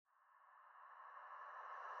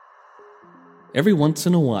Every once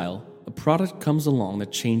in a while, a product comes along that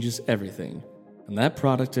changes everything, and that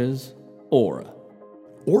product is Aura.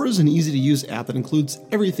 Aura is an easy-to-use app that includes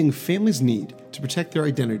everything families need to protect their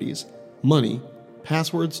identities, money,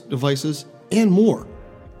 passwords, devices, and more.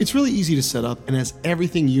 It's really easy to set up and has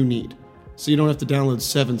everything you need, so you don't have to download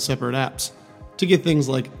 7 separate apps to get things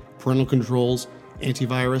like parental controls,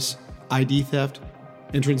 antivirus, ID theft,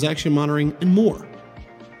 and transaction monitoring, and more.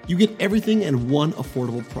 You get everything at one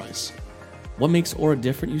affordable price. What makes Aura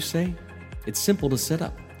different, you say? It's simple to set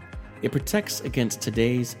up. It protects against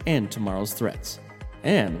today's and tomorrow's threats,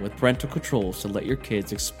 and with parental controls to let your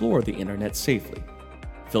kids explore the internet safely,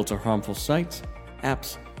 filter harmful sites,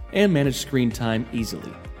 apps, and manage screen time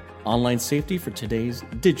easily. Online safety for today's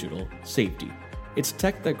digital safety. It's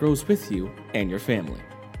tech that grows with you and your family.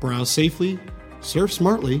 Browse safely, surf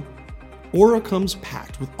smartly. Aura comes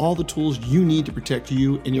packed with all the tools you need to protect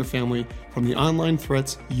you and your family from the online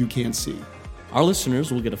threats you can't see. Our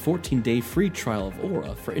listeners will get a 14-day free trial of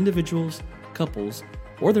Aura for individuals, couples,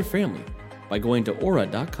 or their family by going to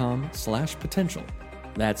aura.com/potential.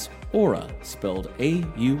 That's Aura, spelled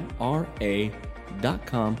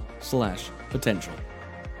AURA.com/potential.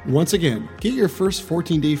 Once again, get your first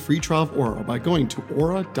 14-day free trial of Aura by going to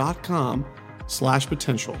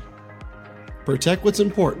aura.com/potential. Protect what's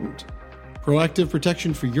important. Proactive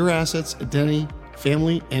protection for your assets, identity,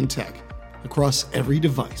 family, and tech across every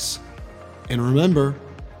device. And remember,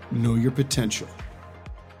 know your potential.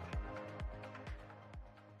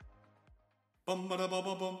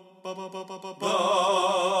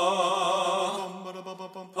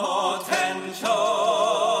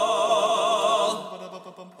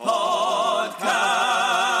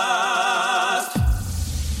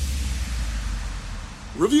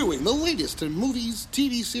 Reviewing the latest in movies,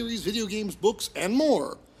 TV series, video games, books, and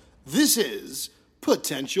more. This is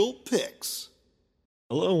Potential Picks.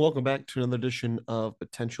 Hello and welcome back to another edition of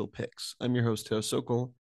Potential Picks. I'm your host, Teo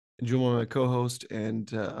Sokol, and joined by my co-host and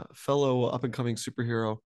fellow up-and-coming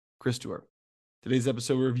superhero, Chris Stewart. Today's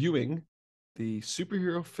episode, we're reviewing the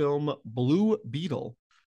superhero film Blue Beetle,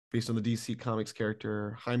 based on the DC Comics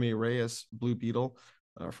character Jaime Reyes' Blue Beetle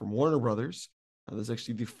from Warner Brothers. This is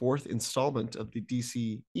actually the 4th installment of the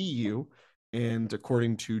DC EU, and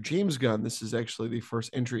according to James Gunn, this is actually the first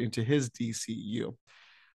entry into his DCU.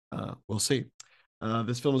 We'll see.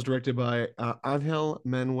 This film is directed by Angel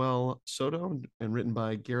Manuel Soto and written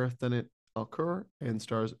by Gareth Dennett Alcur and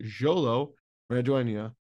stars Jolo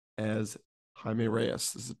Redueña as Jaime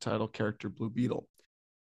Reyes. This is the title character, Blue Beetle.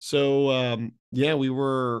 So, we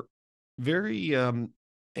were very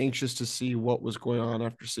anxious to see what was going on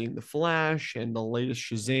after seeing The Flash and the latest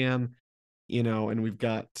Shazam, and we've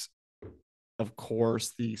got, of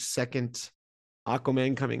course, the second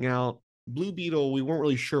Aquaman coming out. Blue Beetle, we weren't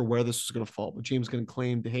really sure where this was going to fall, but James Gunn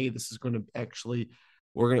claimed, hey, this is going to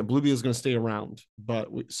Blue Beetle is going to stay around.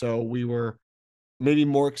 So we were maybe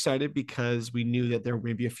more excited because we knew that there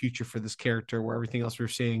may be a future for this character where everything else we were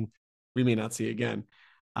seeing, we may not see again.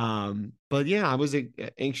 But yeah, I was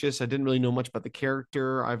anxious. I didn't really know much about the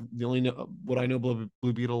character. What I know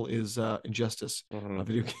Blue Beetle is Injustice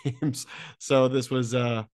video games. So this was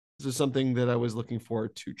something that I was looking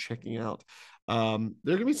forward to checking out. There are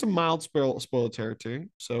gonna be some mild spoiler territory,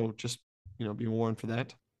 so just be warned for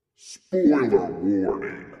that. Spoiler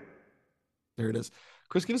warning. There it is.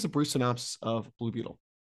 Chris, give us a brief synopsis of Blue Beetle.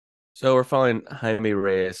 So we're following Jaime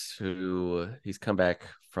Reyes, who he's come back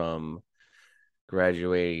from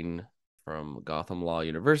graduating from Gotham Law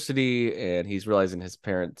University, and he's realizing his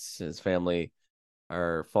parents, his family,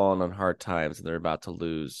 are falling on hard times, and they're about to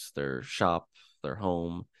lose their shop, their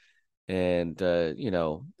home. And,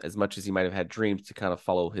 as much as he might have had dreams to kind of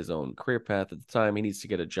follow his own career path at the time, he needs to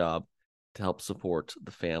get a job to help support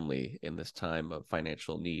the family in this time of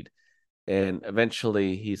financial need. And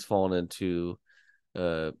eventually he's fallen into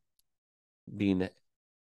being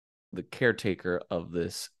the caretaker of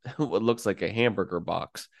this, what looks like a hamburger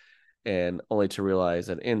box, and only to realize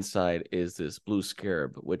that inside is this blue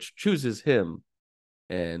scarab, which chooses him,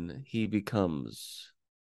 and he becomes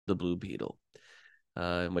the Blue Beetle.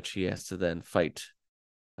 In which he has to then fight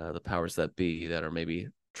the powers that be that are maybe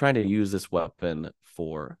trying to use this weapon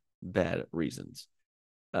for bad reasons.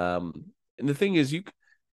 And the thing is, you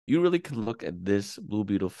really can look at this Blue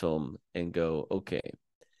Beetle film and go, okay,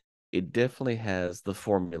 it definitely has the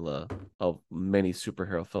formula of many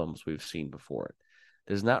superhero films we've seen before.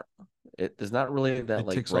 There's not really that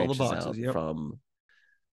like branches out from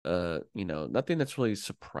nothing that's really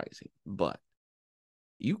surprising, but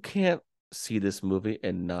you can't see this movie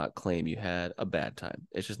and not claim you had a bad time.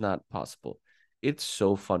 It's just not possible. It's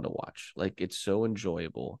so fun to watch. Like, it's so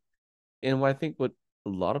enjoyable. And I think what a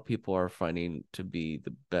lot of people are finding to be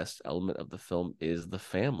the best element of the film is the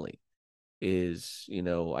family. Is,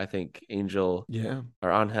 I think Angel Yeah.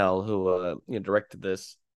 or Angel, who directed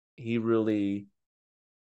this, he really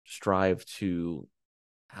strived to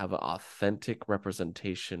have an authentic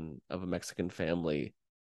representation of a Mexican family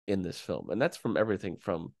in this film. And that's from everything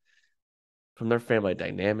from their family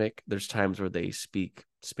dynamic. There's times where they speak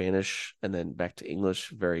Spanish and then back to English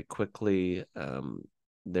very quickly.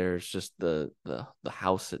 There's just the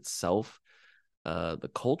house itself. The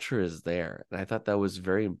culture is there, and I thought that was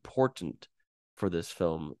very important for this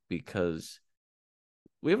film because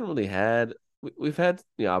we haven't really had we've had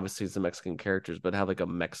obviously some Mexican characters, but have like a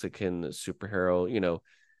Mexican superhero.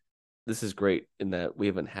 This is great in that we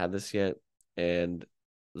haven't had this yet, and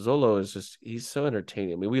Zolo is just he's so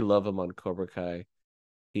entertaining. I mean, we love him on Cobra Kai.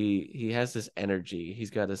 He has this energy. He's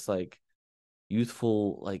got this like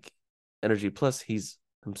youthful like energy. Plus, he's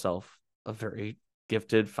himself a very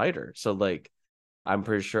gifted fighter. So like, I'm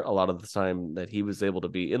pretty sure a lot of the time that he was able to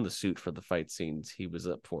be in the suit for the fight scenes, he was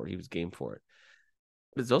up for it. He was game for it.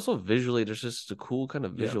 But it's also visually, there's just a cool kind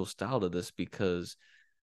of Yeah. visual style to this because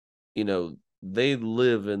they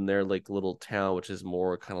live in their like little town, which is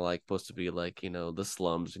more kind of like supposed to be like the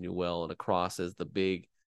slums, and you will, and across is the big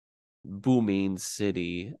booming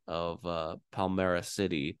city of Palmera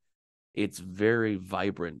City. It's very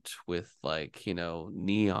vibrant with like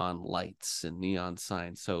neon lights and neon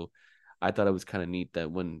signs. So I thought it was kind of neat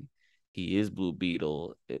that when he is Blue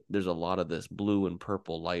Beetle, there's a lot of this blue and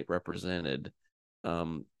purple light represented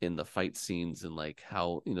in the fight scenes, and like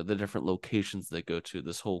how the different locations they go to.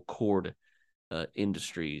 This whole Cord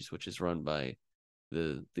Industries, which is run by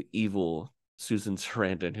the evil Susan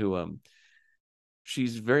Sarandon, who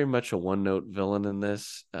she's very much a one note villain in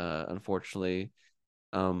this, unfortunately.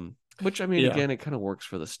 Which I mean, Yeah. again, it kind of works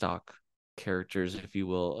for the stock characters, if you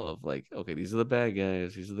will, of like, okay, these are the bad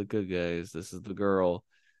guys, these are the good guys, this is the girl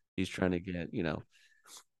he's trying to get.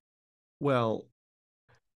 Well,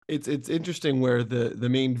 it's interesting where the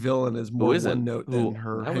main villain is Who more one isn't? note than Who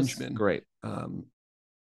her that was henchman. great. Um,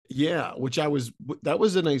 yeah, which I was that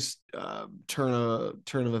was a nice turn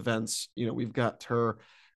of events. We've got her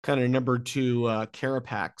kind of number two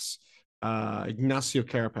Carapax, Ignacio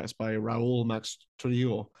Carapax by Raul Max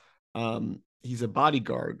Trujillo. He's a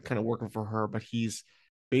bodyguard, kind of working for her, but he's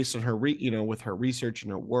based on her, with her research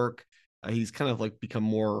and her work. He's kind of like become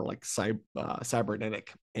more like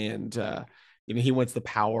cybernetic, and he wants the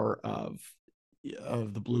power of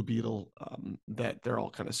the Blue Beetle that they're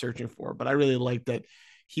all kind of searching for. But I really like that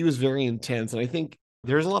he was very intense, and I think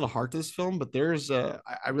there's a lot of heart to this film. But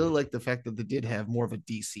I really like the fact that they did have more of a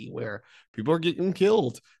DC where people are getting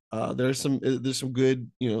killed. There's some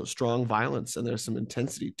good strong violence, and there's some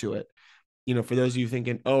intensity to it. For those of you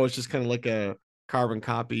thinking, oh, it's just kind of like a carbon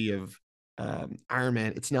copy of Iron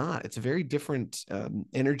Man, it's not. It's a very different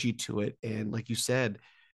energy to it, and like you said,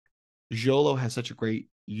 Jolo has such a great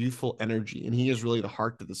youthful energy, and he is really the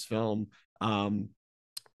heart of this film. Um,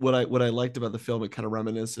 what I liked about the film, it kind of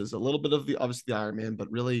reminisces a little bit of the obviously the Iron Man,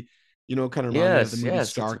 but really, kind of reminded me of the Yes, movie yes, it's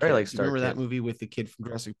Star very like Kid. Do you Star remember that Kid. movie with the kid from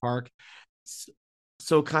Jurassic Park?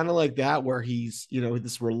 So kind of like that, where he's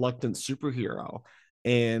this reluctant superhero,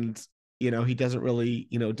 and he doesn't really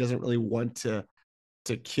want to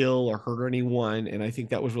kill or hurt anyone. And I think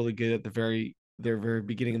that was really good at their very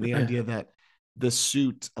beginning, and the idea that the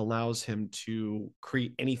suit allows him to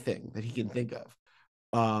create anything that he can think of,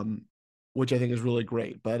 um, which I think is really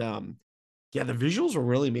great. But yeah, the visuals were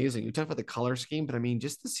really amazing. You talk about the color scheme, but I mean,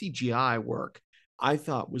 just the CGI work I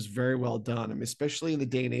thought was very well done. I mean, especially in the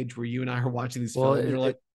day and age where you and I are watching these Well, films, you're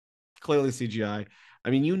like, clearly CGI. I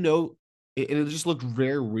mean, it just looked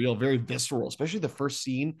very real, very visceral, especially the first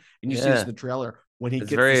scene. And you see this in yeah, the trailer when he it's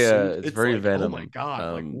gets the very suit. it's It's very like, oh my Venom,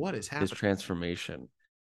 God, like what is his happening? transformation.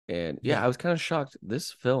 And yeah, I Yeah. was kind of shocked.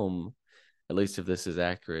 This film, at least if this is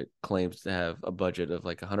accurate, claims to have a budget of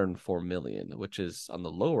like 104 million, which is on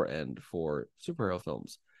the lower end for superhero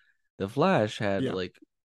films. The Flash had Yeah. like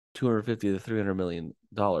 250 to 300 million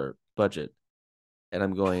dollar budget, and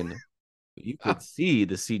I'm going, you could see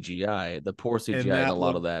the CGI, the poor And CGI, and a that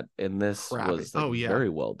lot of looked that, and this crappy. was like Oh yeah. very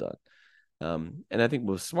well done. And I think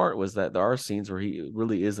what was smart was that there are scenes where he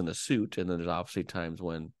really is in a suit, and then there's obviously times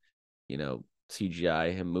when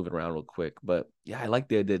CGI him moving around real quick. But yeah, I like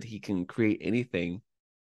the idea that he can create anything,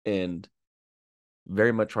 and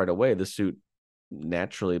very much right away the suit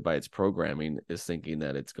naturally by its programming is thinking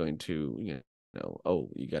that it's going to oh,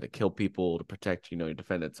 you got to kill people to protect your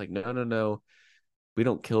defend. It's like no, no, no, we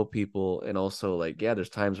don't kill people. And also like yeah, there's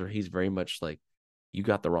times where he's very much like you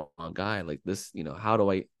got the wrong guy, like this, how do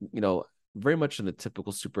I, very much in a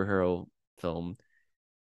typical superhero film,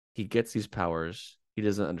 he gets these powers, he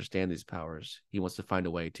doesn't understand these powers. He wants to find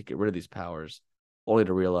a way to get rid of these powers, only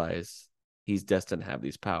to realize he's destined to have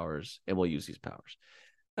these powers and will use these powers.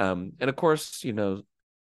 And of course,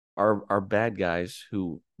 our bad guys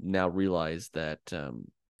who now realize that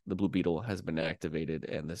the Blue Beetle has been activated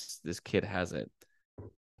and this kid hasn't,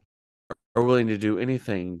 are willing to do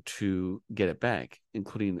anything to get it back,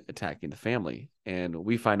 including attacking the family. And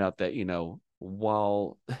we find out that,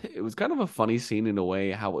 while it was kind of a funny scene in a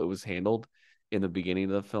way how it was handled in the beginning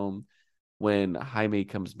of the film, when Jaime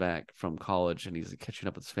comes back from college and he's catching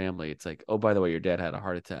up with his family, it's like, oh, by the way, your dad had a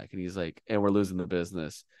heart attack. And he's like, and we're losing the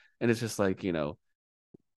business. And it's just like,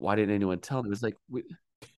 why didn't anyone tell me? It was like,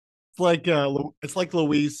 It's like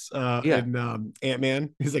Luis yeah, in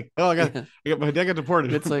Ant-Man. He's like, oh, yeah. I got my dad got deported.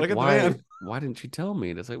 And it's But like, I got the van. why didn't you tell me?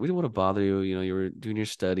 And it's like, we didn't want to bother you. You were doing your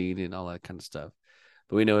studying and all that kind of stuff.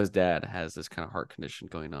 But we know his dad has this kind of heart condition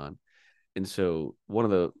going on. And so one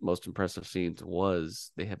of the most impressive scenes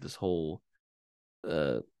was they have this whole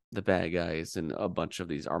the bad guys and a bunch of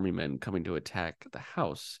these army men coming to attack the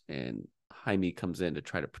house, and Jaime comes in to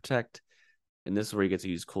try to protect. And this is where he gets to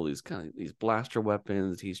use these blaster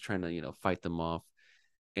weapons. He's trying to fight them off.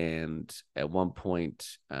 And at one point,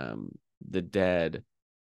 the dad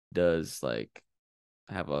does like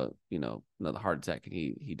have another heart attack, and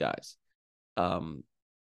he dies. Um,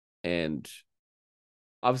 and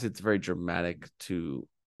obviously it's very dramatic to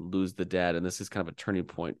lose the dad, and this is kind of a turning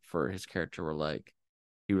point for his character where like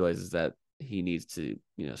he realizes that he needs to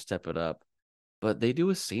step it up. But they do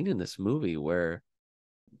a scene in this movie where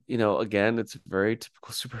again, it's a very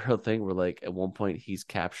typical superhero thing where like at one point he's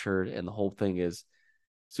captured, and the whole thing is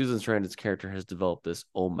Susan Sarandon's character has developed this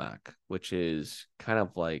OMAC, which is kind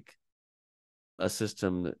of like a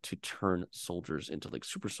system to turn soldiers into like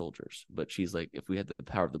super soldiers. But she's like, if we had the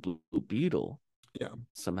power of the Blue Beetle, Yeah.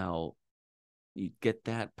 somehow you get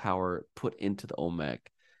that power put into the OMAC,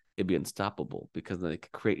 it'd be unstoppable because then they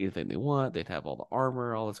could create anything they want. They'd have all the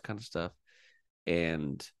armor, all this kind of stuff.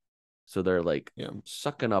 And so they're like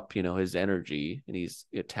sucking up, his energy, and he's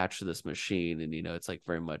attached to this machine. And, it's like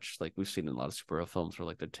very much like we've seen in a lot of superhero films where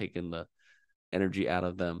like they're taking the energy out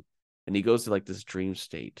of them. And he goes to like this dream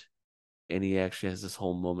state, and he actually has this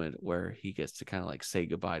whole moment where he gets to kind of like say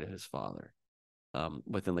goodbye to his father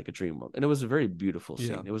within like a dream world. And it was a very beautiful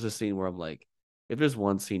scene. Yeah. It was a scene where I'm like, if there's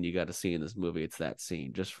one scene you got to see in this movie, it's that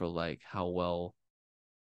scene, just for like how well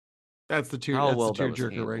That's the that was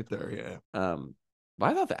tearjerker right handled. there. Yeah. But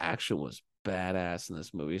I thought the action was badass in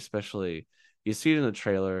this movie, especially you see it in the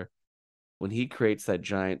trailer when he creates that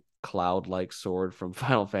giant cloud-like sword from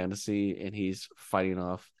Final Fantasy, and he's fighting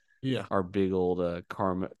off Yeah. our big old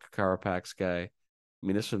Carapax guy. I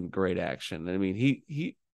mean, this was great action. I mean,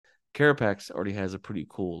 he Carapax already has a pretty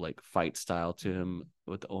cool like fight style to him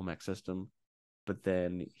with the OMAC system, but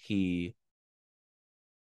then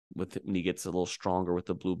when he gets a little stronger with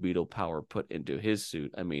the Blue Beetle power put into his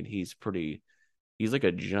suit, I mean, he's like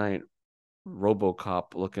a giant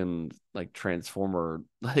RoboCop looking like transformer,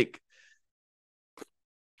 like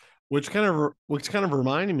Which kind of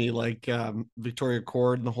reminded me like Victoria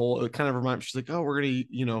Cord and the whole, it kind of reminded me, she's like, oh, we're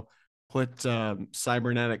gonna put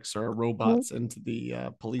cybernetics or robots into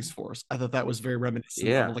the police force. I thought that was very reminiscent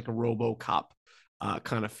of yeah. like a RoboCop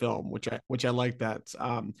kind of film, which I like that.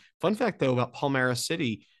 Fun fact though about Palmyra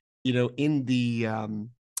City, in the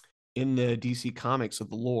DC comics of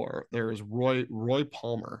the lore, there is Roy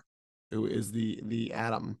Palmer, who is the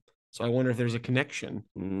Atom. So I wonder if there's a connection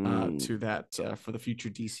to that for the future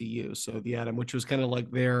DCU. So the Atom, which was kind of like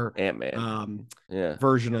their Ant-Man. Yeah.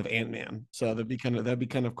 version of Ant-Man. So that'd be kind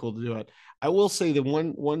of cool to do it. I will say the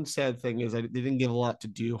one sad thing is they didn't give a lot to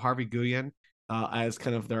do. Harvey Guillen, as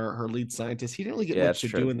kind of her lead scientist, he didn't really get Yeah, much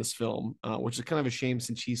that's to do true. in this film, which is kind of a shame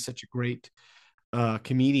since he's such a great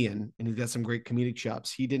comedian and he's got some great comedic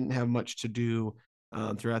chops. He didn't have much to do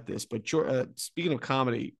throughout this. But speaking of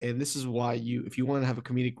comedy, and this is why if you want to have a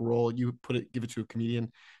comedic role, you give it to a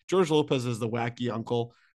comedian. George Lopez is the wacky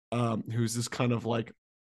uncle, who's this kind of like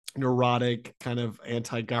neurotic, kind of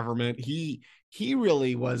anti-government. He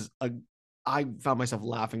really was a. I found myself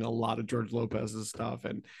laughing a lot at George Lopez's stuff,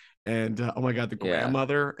 and oh my god, the Yeah.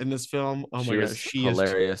 grandmother in this film. Oh She my god, was she is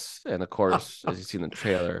hilarious. And of course, as you see in the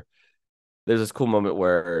trailer, there's this cool moment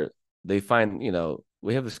where they find,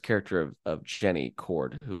 we have this character of Jenny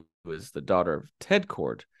Cord, who is the daughter of Ted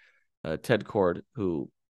Cord. Ted Cord, who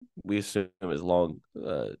we assume is long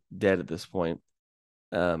dead at this point,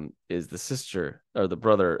 is the sister or the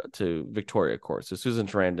brother to Victoria Cord. So Susan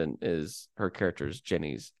Sarandon is her character's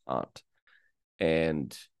Jenny's aunt.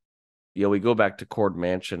 And we go back to Cord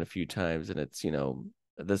Mansion a few times, and it's,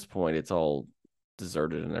 at this point, it's all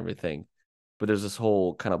deserted and everything. But there's this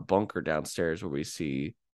whole kind of bunker downstairs where we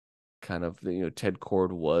see kind of Ted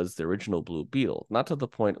Cord was the original Blue Beetle, not to the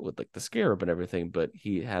point with like the scarab and everything, but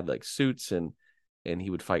he had like suits and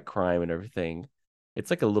he would fight crime and everything.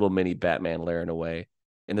 It's like a little mini Batman lair in a way.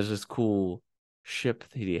 And there's this cool ship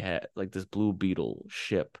that he had, like this Blue Beetle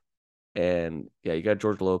ship. And yeah, you got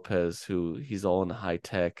George Lopez, who he's all in high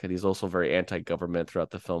tech, and he's also very anti-government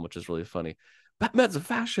throughout the film, which is really funny. Batman's a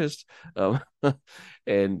fascist,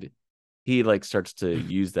 and he like starts to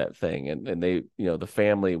use that thing, and they, the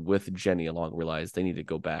family with Jenny along realize they need to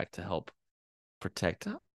go back to help protect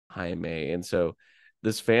Jaime, and so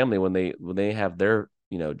this family when they have their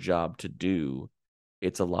job to do,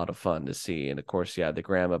 it's a lot of fun to see, and of course, yeah, the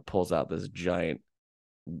grandma pulls out this giant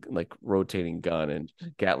like rotating gun and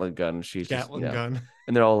Gatling gun. And she's just, Gatling gun.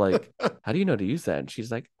 and they're all like, how do you know to use that? And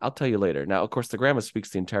she's like, I'll tell you later. Now, of course, the grandma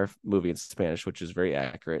speaks the entire movie in Spanish, which is very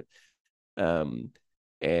accurate. Um,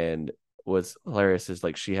 and what's hilarious is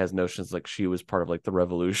like she has notions like she was part of like the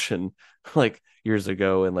revolution like years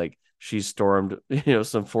ago, and like she stormed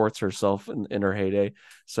some forts herself in her heyday.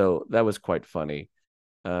 So that was quite funny.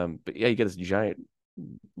 But yeah, you get this giant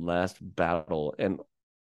last battle, and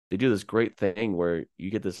they do this great thing where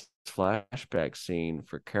you get this flashback scene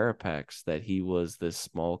for Carapax that he was this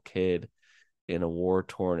small kid in a war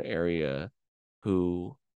torn area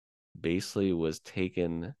who basically was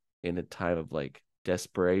taken in a time of like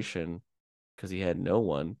desperation because he had no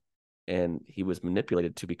one, and he was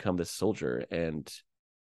manipulated to become this soldier. And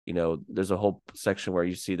there's a whole section where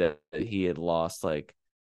you see that he had lost like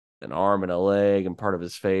an arm and a leg and part of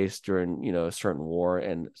his face during a certain war,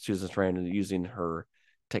 and Susan Sarandon using her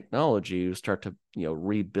technology to start to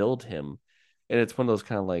rebuild him. And it's one of those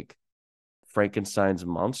kind of like Frankenstein's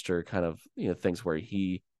monster kind of things where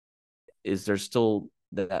there's still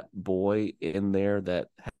that boy in there that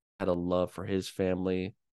had a love for his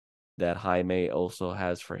family that Jaime also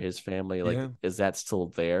has for his family. Like, Yeah. is that still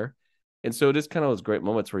there? And so it is kind of those great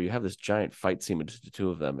moments where you have this giant fight scene between the two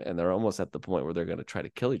of them, and they're almost at the point where they're going to try to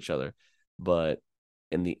kill each other. But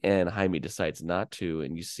in the end, Jaime decides not to,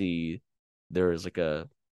 and you see there is like a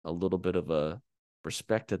little bit of a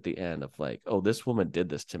respect at the end of like, oh, this woman did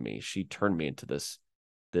this to me. She turned me into this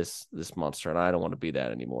monster, and I don't want to be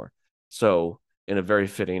that anymore. So in a very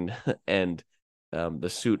fitting end, the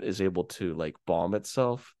suit is able to like bomb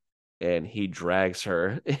itself, and he drags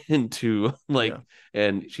her into like,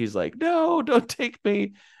 and she's like, no, don't take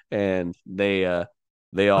me. And they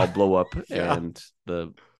all blow up, Yeah. and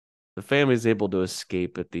the family's able to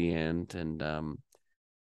escape at the end. And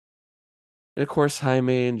of course,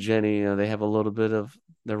 Jaime and Jenny, they have a little bit of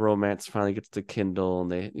the romance finally gets to kindle,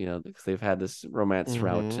 and they, because they've had this romance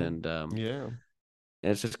route, Yeah.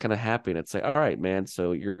 and it's just kind of happy. And it's like, all right, man,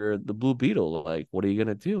 so you're the Blue Beetle. Like, what are you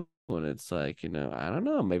gonna do? And it's like, I don't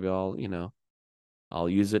know. Maybe I'll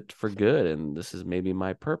use it for good, and this is maybe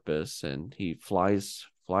my purpose. And he fly,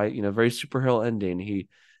 very superhero ending.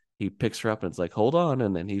 He picks her up, and it's like, hold on,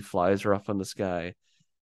 and then he flies her off in the sky.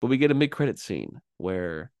 But we get a mid-credit scene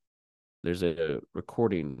where there's a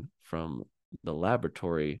recording from the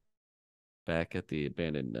laboratory back at the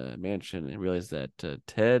abandoned mansion, and realize that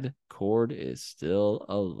Ted Cord is still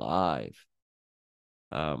alive,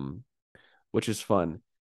 which is fun.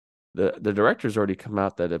 The director's already come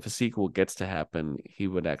out that if a sequel gets to happen, he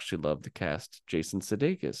would actually love to cast Jason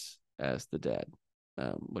Sudeikis as the dad,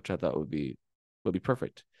 which I thought would be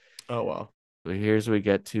perfect. Oh wow. But here's where we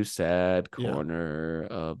get to sad corner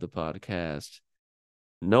of the podcast.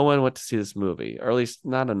 No one went to see this movie, or at least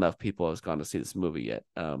not enough people has gone to see this movie yet.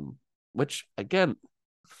 Which again,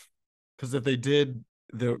 because if they did,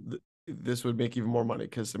 this would make even more money.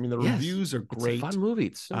 Because I mean, the reviews are great. It's a fun movie.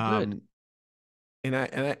 It's so good. And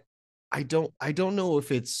I don't know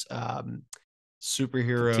if it's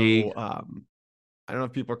superhero. Fatigue. I don't know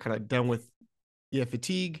if people are kind of done with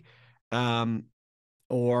fatigue.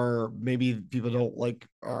 Or maybe people don't like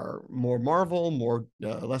are more Marvel, more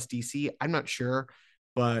less DC. I'm not sure,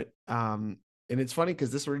 but and it's funny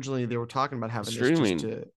because this originally they were talking about having streaming this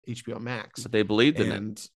just to HBO Max, but they believed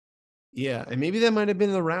in it. Yeah, and maybe that might have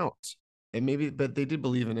been the route, but they did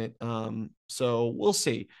believe in it. So we'll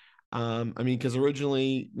see. I mean, because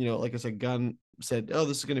originally, like I said, Gunn said, "Oh,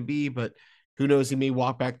 this is going to be," but who knows? He may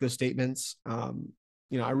walk back those statements. I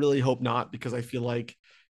really hope not, because I feel like,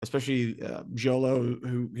 especially Jolo,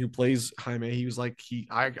 who plays Jaime, he was like,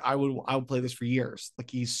 I would play this for years.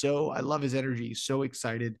 Like I love his energy. He's so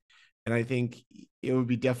excited, and I think it would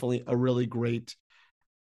be definitely a really great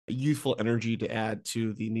youthful energy to add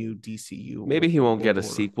to the new DCU. Maybe he won't get a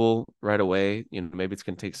sequel right away. Maybe it's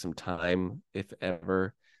gonna take some time, if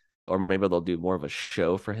ever, or maybe they'll do more of a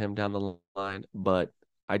show for him down the line. But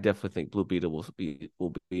I definitely think Blue Beetle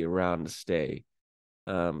will be around to stay.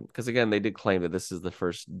 Because again, they did claim that this is the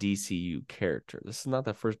first DCU character. This is not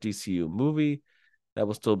the first DCU movie. That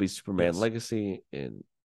will still be Superman Yes. Legacy, and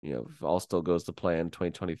if all still goes to plan,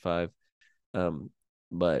 2025.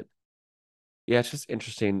 But yeah, it's just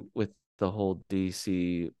interesting with the whole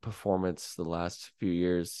DC performance. The last few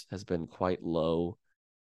years has been quite low.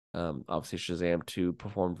 Obviously, Shazam 2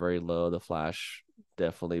 performed very low. The Flash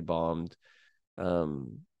definitely bombed.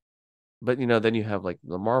 But then you have like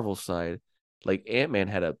the Marvel side. Like Ant-Man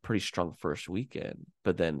had a pretty strong first weekend,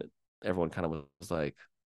 but then everyone kind of was like,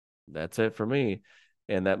 "That's it for me."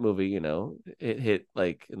 And that movie, it hit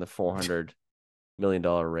like in the $400 million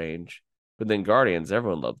range. But then Guardians,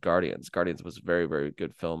 everyone loved Guardians. Guardians was a very, very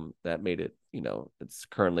good film that made it. It's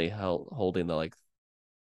currently holding the like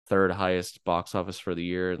third highest box office for the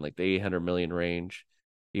year in like the 800 million range.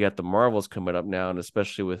 You got the Marvels coming up now, and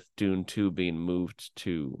especially with Dune 2 being moved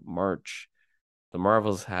to March, the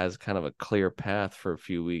Marvels has kind of a clear path for a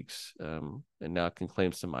few weeks, and now can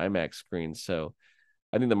claim some IMAX screens. So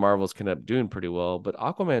I think the Marvels can end up doing pretty well. But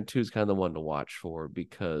Aquaman 2 is kind of the one to watch for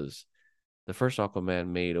because the first Aquaman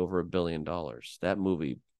made over $1 billion. That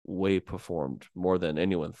movie way performed more than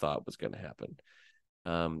anyone thought was going to happen.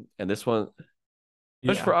 And this one,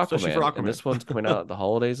 Yeah, especially for and Aquaman. this one's coming out at the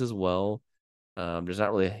holidays as well. There's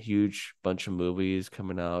not really a huge bunch of movies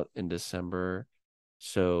coming out in December.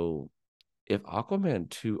 So if Aquaman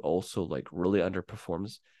 2 also like really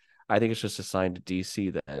underperforms, I think it's just a sign to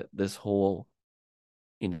DC that this whole,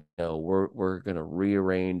 we're gonna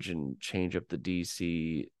rearrange and change up the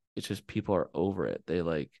DC. It's just people are over it. They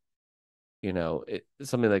like, it's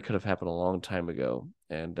something that could have happened a long time ago.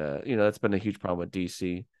 And that's been a huge problem with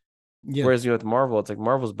DC. Yeah. Whereas, with Marvel, it's like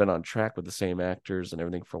Marvel's been on track with the same actors and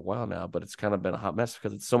everything for a while now, but it's kind of been a hot mess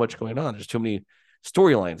because it's so much going on. There's too many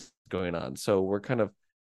storylines going on. So we kind of,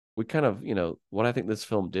 what I think this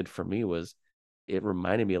film did for me was it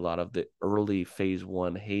reminded me a lot of the early phase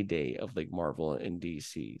 1 heyday of like Marvel and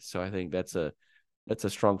DC. So I think that's a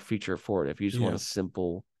strong feature for it. If you just want Yeah. a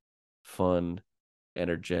simple, fun,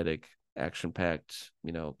 energetic, action-packed,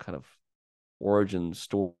 kind of origin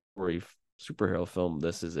story superhero film,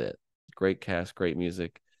 this is it. Great cast, great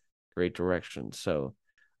music, great direction. So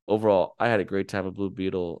overall, I had a great time with Blue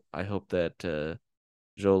Beetle. I hope that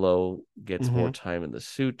Jolo gets more Mm-hmm. time in the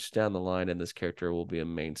suit down the line, and this character will be a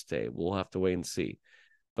mainstay. We'll have to wait and see.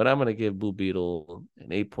 But I'm going to give Blue Beetle an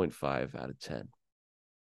 8.5 out of 10.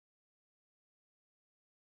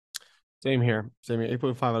 Same here. Same here.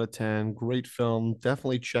 8.5 out of 10. Great film.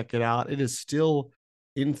 Definitely check it out. It is still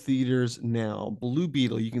in theaters now. Blue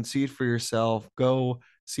Beetle. You can see it for yourself. Go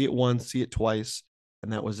see it once, see it twice.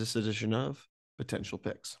 And that was this edition of Potential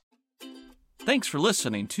Picks. Thanks for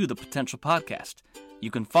listening to the Potential Podcast.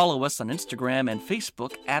 You can follow us on Instagram and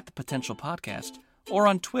Facebook at The Potential Podcast or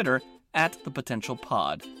on Twitter at The Potential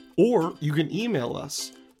Pod. Or you can email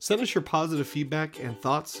us. Send us your positive feedback and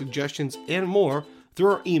thoughts, suggestions, and more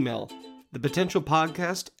through our email,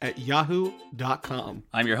 thepotentialpodcast@yahoo.com.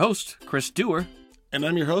 I'm your host, Chris Dewar. And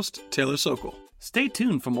I'm your host, Taylor Sokol. Stay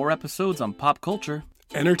tuned for more episodes on pop culture,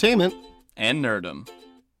 Entertainment, and nerdom.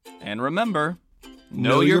 And remember,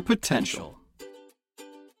 know your potential.